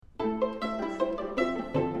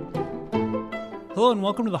Hello and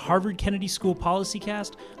welcome to the Harvard Kennedy School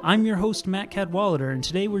PolicyCast. I'm your host, Matt Cadwallader, and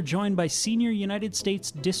today we're joined by Senior United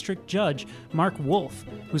States District Judge Mark Wolf,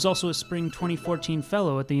 who's also a Spring 2014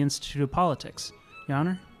 Fellow at the Institute of Politics. Your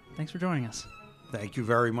Honor, thanks for joining us. Thank you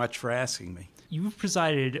very much for asking me. You've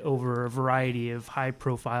presided over a variety of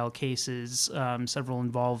high-profile cases, several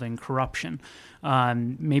involving corruption.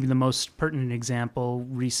 Maybe the most pertinent example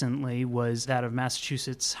recently was that of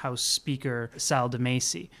Massachusetts House Speaker Sal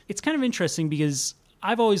DeMacy. It's kind of interesting because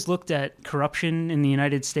I've always looked at corruption in the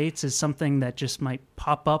United States as something that just might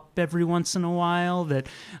pop up every once in a while that,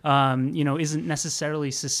 isn't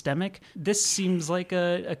necessarily systemic. This seems like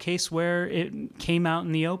a case where it came out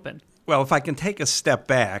in the open. Well, if I can take a step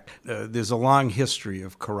back, there's a long history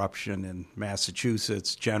of corruption in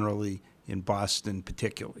Massachusetts, generally, in Boston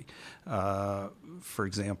particularly. For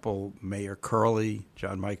example, Mayor Curley,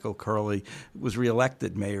 John Michael Curley, was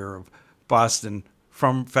reelected mayor of Boston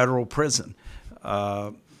from federal prison.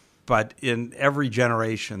 But in every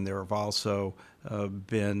generation, there have also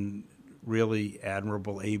been really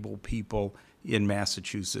admirable, able people in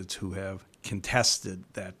Massachusetts who have contested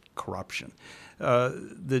that corruption.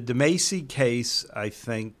 The DeMacy case, I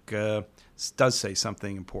think, does say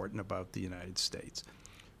something important about the United States.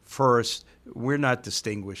 First, we're not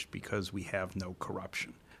distinguished because we have no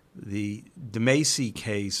corruption. The DeMacy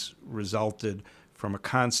case resulted from a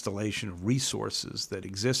constellation of resources that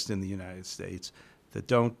exist in the United States that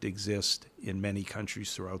don't exist in many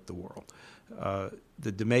countries throughout the world. In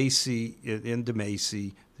DeMacy,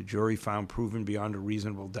 the jury found proven beyond a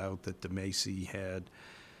reasonable doubt that DeMacy had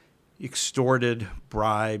extorted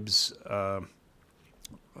bribes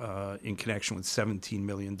in connection with $17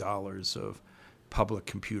 million of public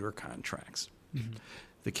computer contracts. Mm-hmm.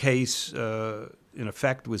 The case, in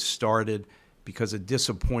effect, was started because a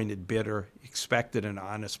disappointed bidder expected an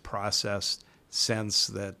honest process,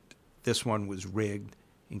 sensed that this one was rigged,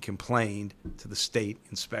 and complained to the state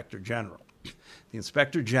inspector general. The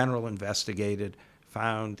inspector general investigated,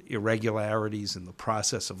 found irregularities in the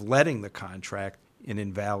process of letting the contract, and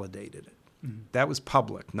invalidated it. Mm-hmm. That was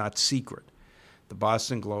public, not secret. The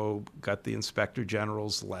Boston Globe got the inspector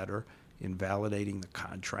general's letter invalidating the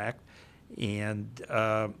contract and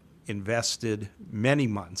invested many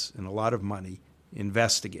months and a lot of money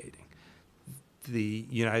investigating. The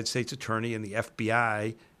United States Attorney and the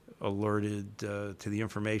FBI, alerted to the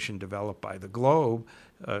information developed by the Globe,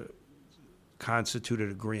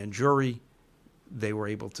 constituted a grand jury. They were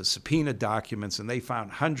able to subpoena documents, and they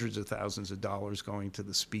found hundreds of thousands of dollars going to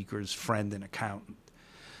the speaker's friend and accountant.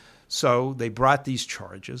 So they brought these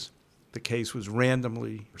charges. The case was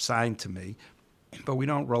randomly assigned to me, but we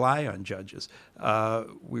don't rely on judges.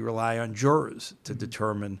 We rely on jurors to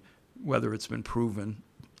determine whether it's been proven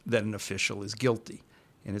that an official is guilty.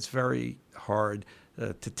 And it's very hard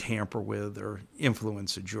to tamper with or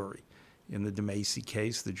influence a jury. In the DeMacy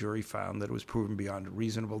case, the jury found that it was proven beyond a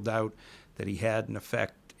reasonable doubt that he had, in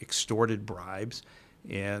effect, extorted bribes,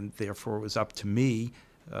 and therefore it was up to me,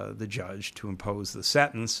 the judge, to impose the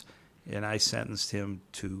sentence, and I sentenced him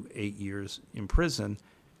to 8 years in prison,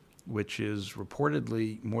 which is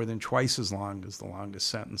reportedly more than twice as long as the longest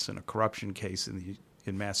sentence in a corruption case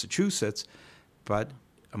in Massachusetts. But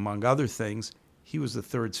among other things, he was the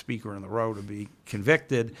third speaker in a row to be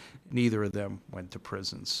convicted. Neither of them went to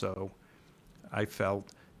prison. So I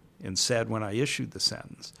felt and said when I issued the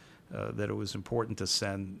sentence that it was important to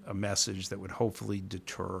send a message that would hopefully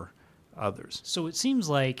deter others. So it seems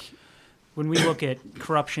like when we look at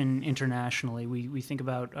corruption internationally, we think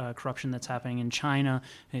about corruption that's happening in China,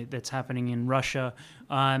 that's happening in Russia.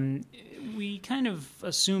 We kind of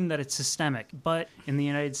assume that it's systemic. But in the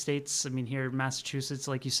United States, I mean, here in Massachusetts,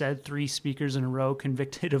 like you said, 3 speakers in a row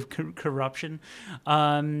convicted of corruption.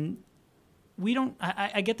 We don't.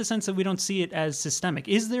 I get the sense that we don't see it as systemic.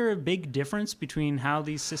 Is there a big difference between how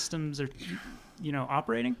these systems are,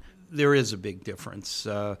 operating? There is a big difference.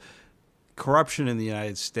 Corruption in the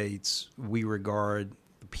United States,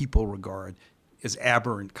 people regard as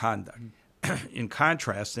aberrant conduct. In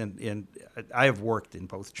contrast, and I have worked in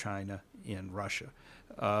both China and Russia.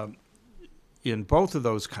 In both of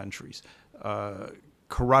those countries,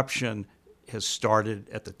 corruption has started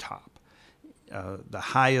at the top. The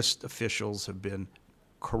highest officials have been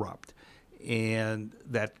corrupt. And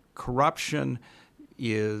that corruption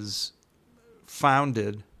is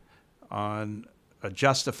founded on a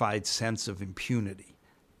justified sense of impunity,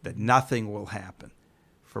 that nothing will happen.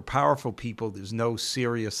 For powerful people, there's no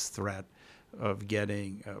serious threat of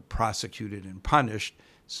getting prosecuted and punished,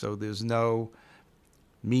 so there's no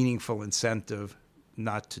meaningful incentive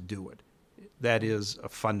not to do it. That is a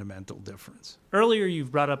fundamental difference. Earlier,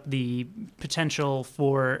 you've brought up the potential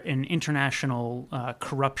for an international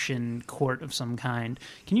corruption court of some kind.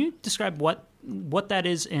 Can you describe what that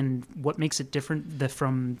is and what makes it different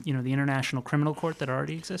from the International Criminal Court that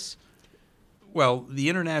already exists? Well, the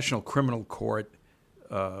International Criminal Court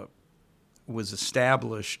was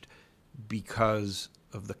established because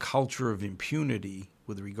of the culture of impunity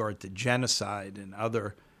with regard to genocide and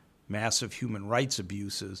other massive human rights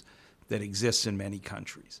abuses that exists in many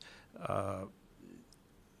countries.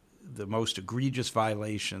 The most egregious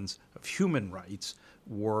violations of human rights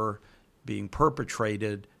were being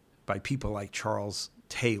perpetrated by people like Charles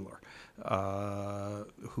Taylor,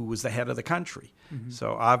 who was the head of the country. Mm-hmm.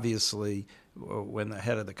 So obviously, when the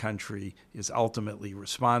head of the country is ultimately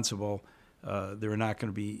responsible, there are not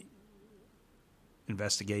going to be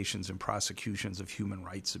investigations and prosecutions of human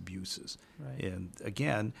rights abuses. Right. And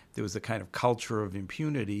again, there was the kind of culture of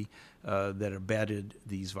impunity that abetted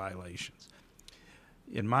these violations.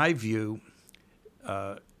 In my view,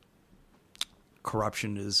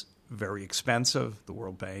 corruption is very expensive. The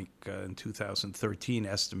World Bank in 2013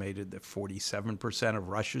 estimated that 47% of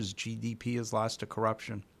Russia's GDP is lost to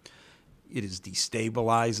corruption. It is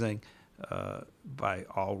destabilizing. By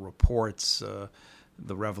all reports,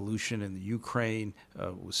 the revolution in the Ukraine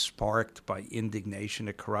was sparked by indignation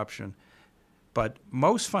at corruption. But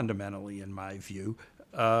most fundamentally, in my view,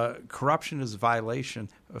 corruption is a violation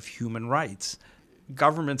of human rights.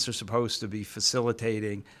 Governments are supposed to be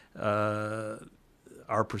facilitating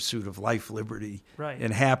our pursuit of life, liberty,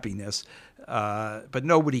 and happiness, but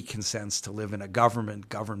nobody consents to live in a government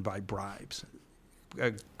governed by bribes.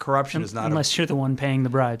 Corruption is not unless you're the one paying the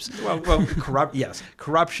bribes. Yes,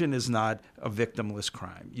 corruption is not a victimless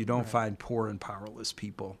crime. You don't find poor and powerless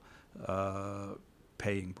people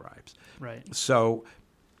paying bribes. Right. So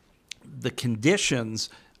the conditions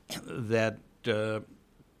that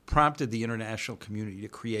prompted the international community to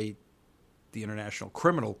create the International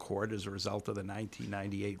Criminal Court as a result of the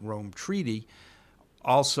 1998 Rome Treaty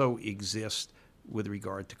also exist with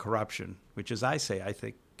regard to corruption, which, as I say, I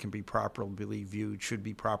think can be should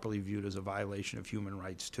be properly viewed as a violation of human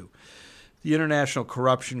rights too. The International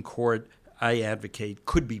Corruption Court, I advocate,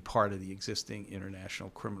 could be part of the existing International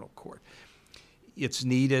Criminal Court. It's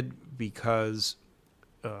needed because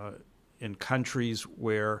in countries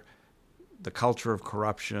where the culture of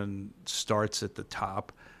corruption starts at the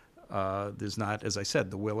top, there's not, as I said,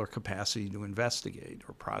 the will or capacity to investigate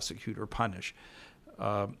or prosecute or punish.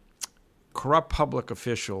 Corrupt public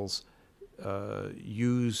officials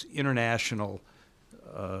use international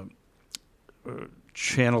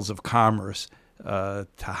channels of commerce to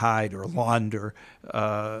hide or launder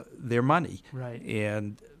their money. Right.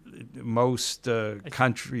 And most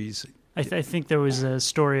countries... I think there was a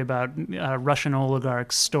story about Russian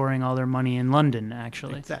oligarchs storing all their money in London,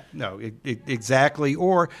 actually. Exactly.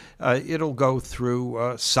 Or it'll go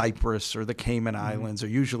through Cyprus or the Cayman Islands, or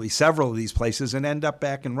usually several of these places, and end up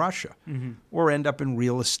back in Russia, or end up in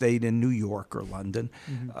real estate in New York or London.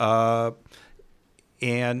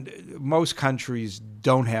 And most countries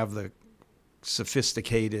don't have the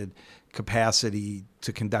sophisticated capacity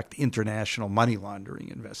to conduct international money laundering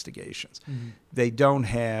investigations. They don't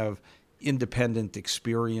have independent,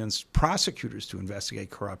 experienced prosecutors to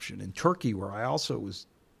investigate corruption. In Turkey, where I also was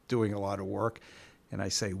doing a lot of work, and I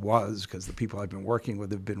say was because the people I've been working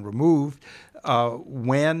with have been removed,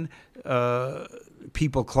 when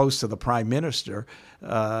people close to the prime minister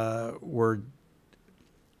were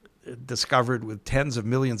discovered with tens of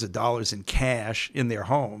millions of dollars in cash in their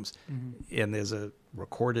homes, and there's a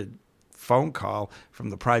recorded phone call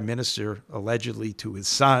from the prime minister allegedly to his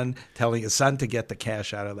son, telling his son to get the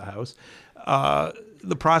cash out of the house,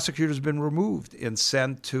 the prosecutor's been removed and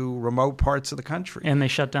sent to remote parts of the country. And they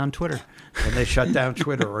shut down Twitter.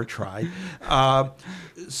 Or tried.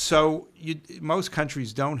 So most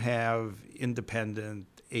countries don't have independent,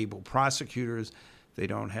 able prosecutors. They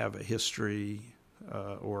don't have a history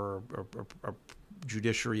or a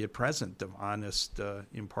judiciary at present of honest,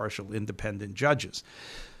 impartial, independent judges.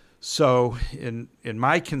 So in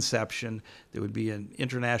my conception, there would be an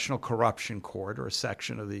international corruption court or a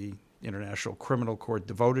section of the International Criminal Court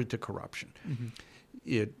devoted to corruption.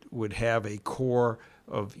 It would have a core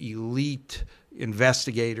of elite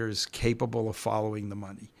investigators capable of following the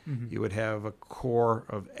money. You would have a core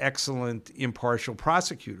of excellent, impartial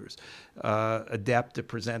prosecutors adept at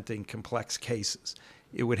presenting complex cases.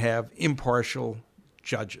 It would have impartial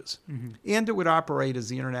judges. And it would operate as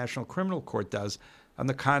the International Criminal Court does on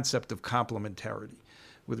the concept of complementarity.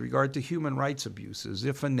 With regard to human rights abuses,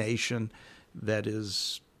 if a nation that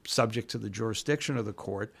is subject to the jurisdiction of the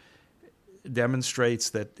court demonstrates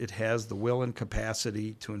that it has the will and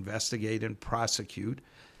capacity to investigate and prosecute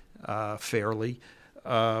fairly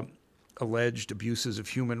alleged abuses of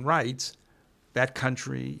human rights, that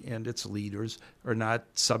country and its leaders are not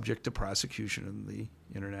subject to prosecution in the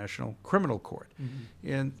International Criminal Court.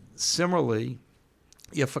 Mm-hmm. And similarly,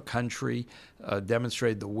 if a country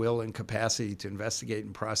demonstrated the will and capacity to investigate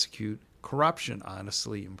and prosecute corruption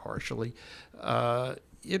honestly, impartially,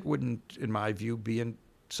 it wouldn't, in my view, be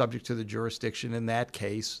subject to the jurisdiction in that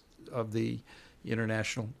case of the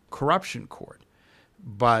International Corruption Court.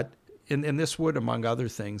 But, and this would, among other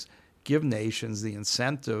things, give nations the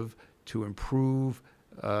incentive to improve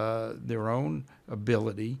their own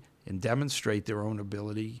ability and demonstrate their own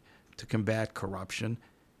ability to combat corruption,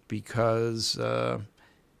 because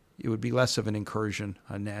it would be less of an incursion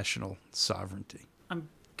on national sovereignty. I'm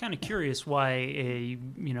kind of curious why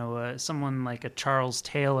someone like a Charles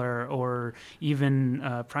Taylor or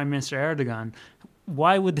even Prime Minister Erdogan,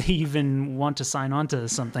 why would they even want to sign on to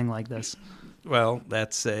something like this? Well,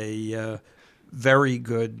 that's a very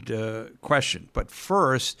good question. But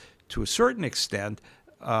first, to a certain extent,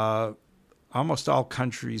 almost all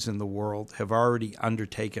countries in the world have already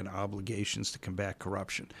undertaken obligations to combat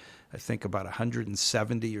corruption. I think about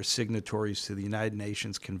 170 are signatories to the United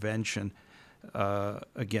Nations Convention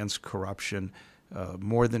against corruption.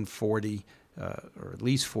 More than 40, or at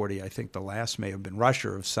least 40, I think the last may have been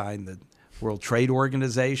Russia, have signed the World Trade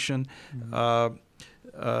Organization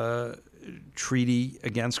treaty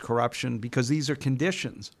against corruption, because these are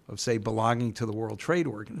conditions of, say, belonging to the World Trade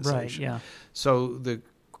Organization. Right, yeah. So the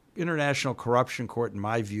International Corruption Court, in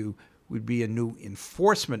my view, would be a new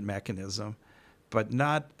enforcement mechanism, but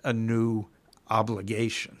not a new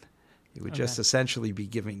obligation. It would just essentially be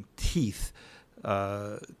giving teeth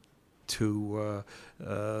to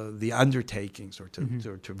the undertakings, or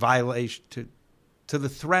to violation, to the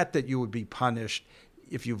threat that you would be punished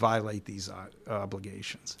if you violate these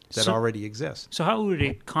obligations that already exist. So how would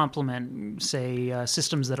it complement, say,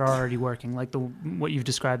 systems that are already working, like what you've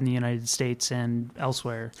described in the United States and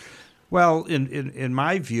elsewhere? Well, in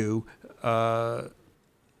my view, I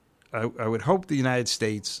would hope the United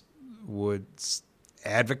States would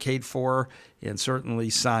advocate for and certainly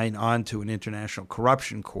sign on to an International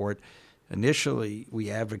Corruption Court. Initially,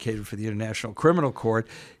 we advocated for the International Criminal Court,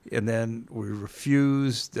 and then we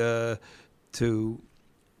refused to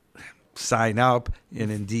sign up,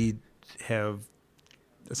 and indeed have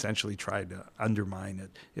essentially tried to undermine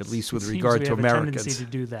it, at least with regard to Americans. A tendency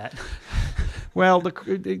to do that. Well,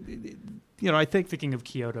 I think, thinking of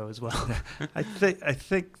Kyoto as well. I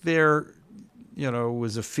think there,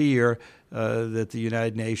 was a fear that the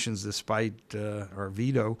United Nations, despite our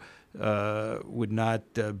veto, would not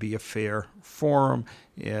be a fair forum,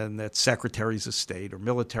 and that secretaries of state or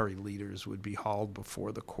military leaders would be hauled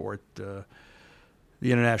before the court, the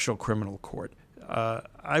International Criminal Court.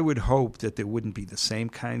 I would hope that there wouldn't be the same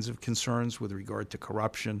kinds of concerns with regard to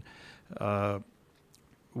corruption.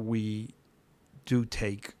 We do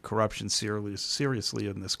take corruption seriously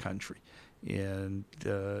in this country, and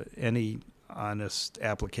any honest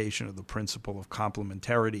application of the principle of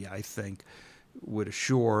complementarity, I think, would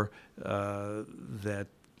assure that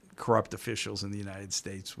corrupt officials in the United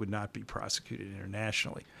States would not be prosecuted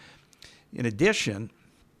internationally. In addition,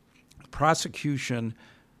 prosecution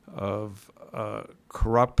of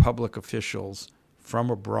corrupt public officials from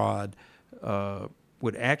abroad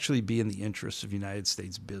would actually be in the interests of United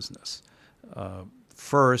States business.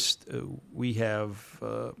 First, we have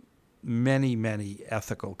many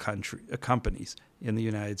ethical companies in the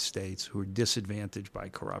United States who are disadvantaged by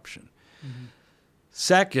corruption. Mm-hmm.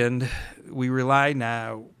 Second, we rely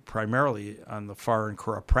now primarily on the Foreign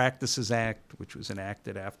Corrupt Practices Act, which was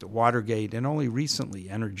enacted after Watergate and only recently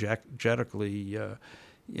energetically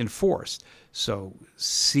enforced. So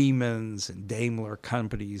Siemens and Daimler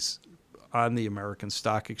companies on the American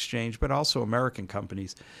Stock Exchange, but also American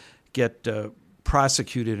companies, get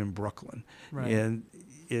prosecuted in Brooklyn. Right. And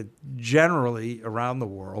it generally, around the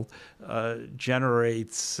world,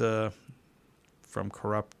 generates from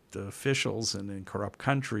corrupt officials and in corrupt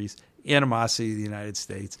countries animosity to the United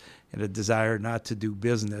States and a desire not to do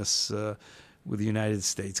business with the United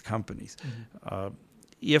States companies. Mm-hmm.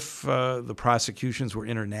 If the prosecutions were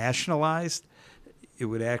internationalized, it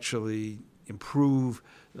would actually improve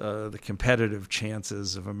the competitive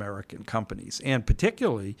chances of American companies, and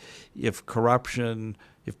particularly if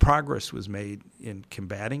progress was made in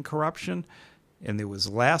combating corruption and there was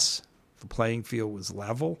less, the playing field was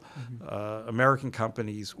level, American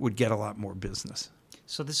companies would get a lot more business.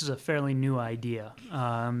 So this is a fairly new idea.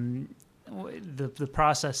 the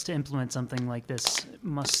process to implement something like this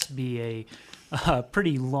must be a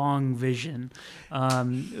pretty long vision.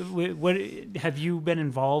 What have you been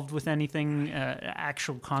involved with anything,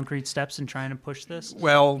 actual concrete steps in trying to push this?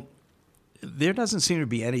 Well, there doesn't seem to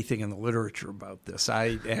be anything in the literature about this.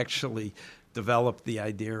 I actually developed the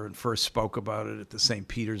idea and first spoke about it at the St.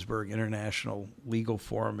 Petersburg International Legal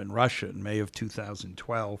Forum in Russia in May of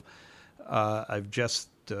 2012. I've just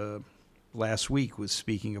last week was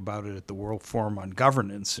speaking about it at the World Forum on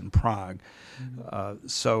Governance in Prague. Mm-hmm.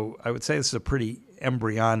 So I would say this is a pretty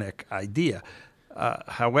embryonic idea.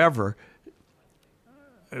 However,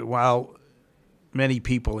 while many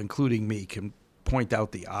people, including me, can point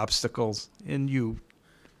out the obstacles, and you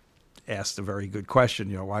asked a very good question,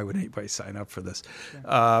 why would anybody sign up for this?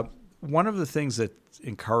 Yeah. One of the things that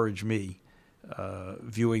encouraged me,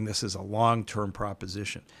 viewing this as a long-term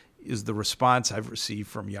proposition, is the response I've received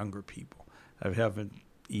from younger people. I have an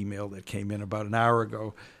email that came in about an hour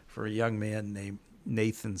ago for a young man named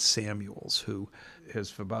Nathan Samuels, who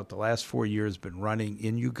has for about the last 4 years been running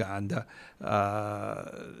in Uganda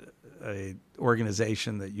an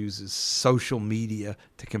organization that uses social media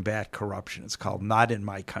to combat corruption. It's called Not in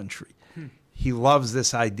My Country. He loves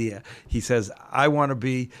this idea. He says, I want to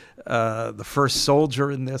be the first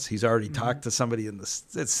soldier in this. He's already talked to somebody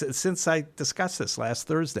since I discussed this last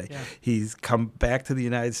Thursday. Yeah. He's come back to the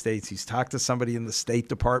United States. He's talked to somebody in the State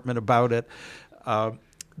Department about it.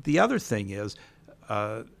 The other thing is,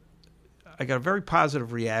 I got a very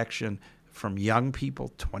positive reaction from young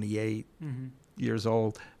people, 28 years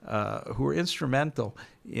old, who were instrumental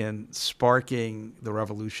in sparking the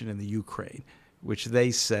revolution in the Ukraine, which they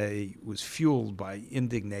say was fueled by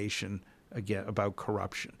indignation again about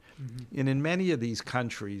corruption. Mm-hmm. And in many of these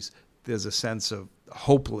countries, there's a sense of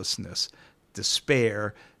hopelessness,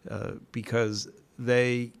 despair, because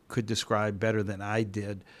they could describe better than I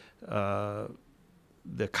did the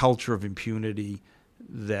culture of impunity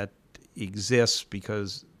that exists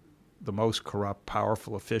because the most corrupt,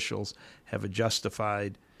 powerful officials have a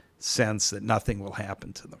justified sense that nothing will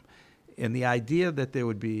happen to them. And the idea that there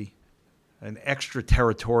would be an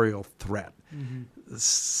extraterritorial threat,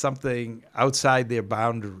 something outside their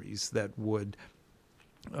boundaries that would,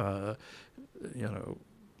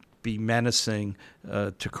 be menacing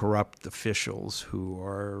to corrupt officials who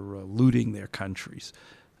are looting their countries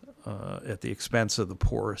at the expense of the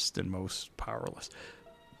poorest and most powerless,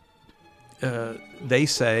 they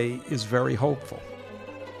say is very hopeful.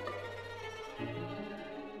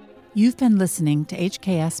 You've been listening to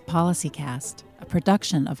HKS PolicyCast, a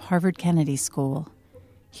production of Harvard Kennedy School.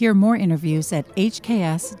 Hear more interviews at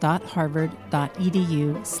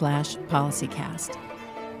hks.harvard.edu/PolicyCast.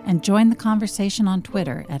 And join the conversation on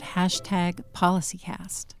Twitter at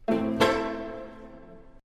 #PolicyCast.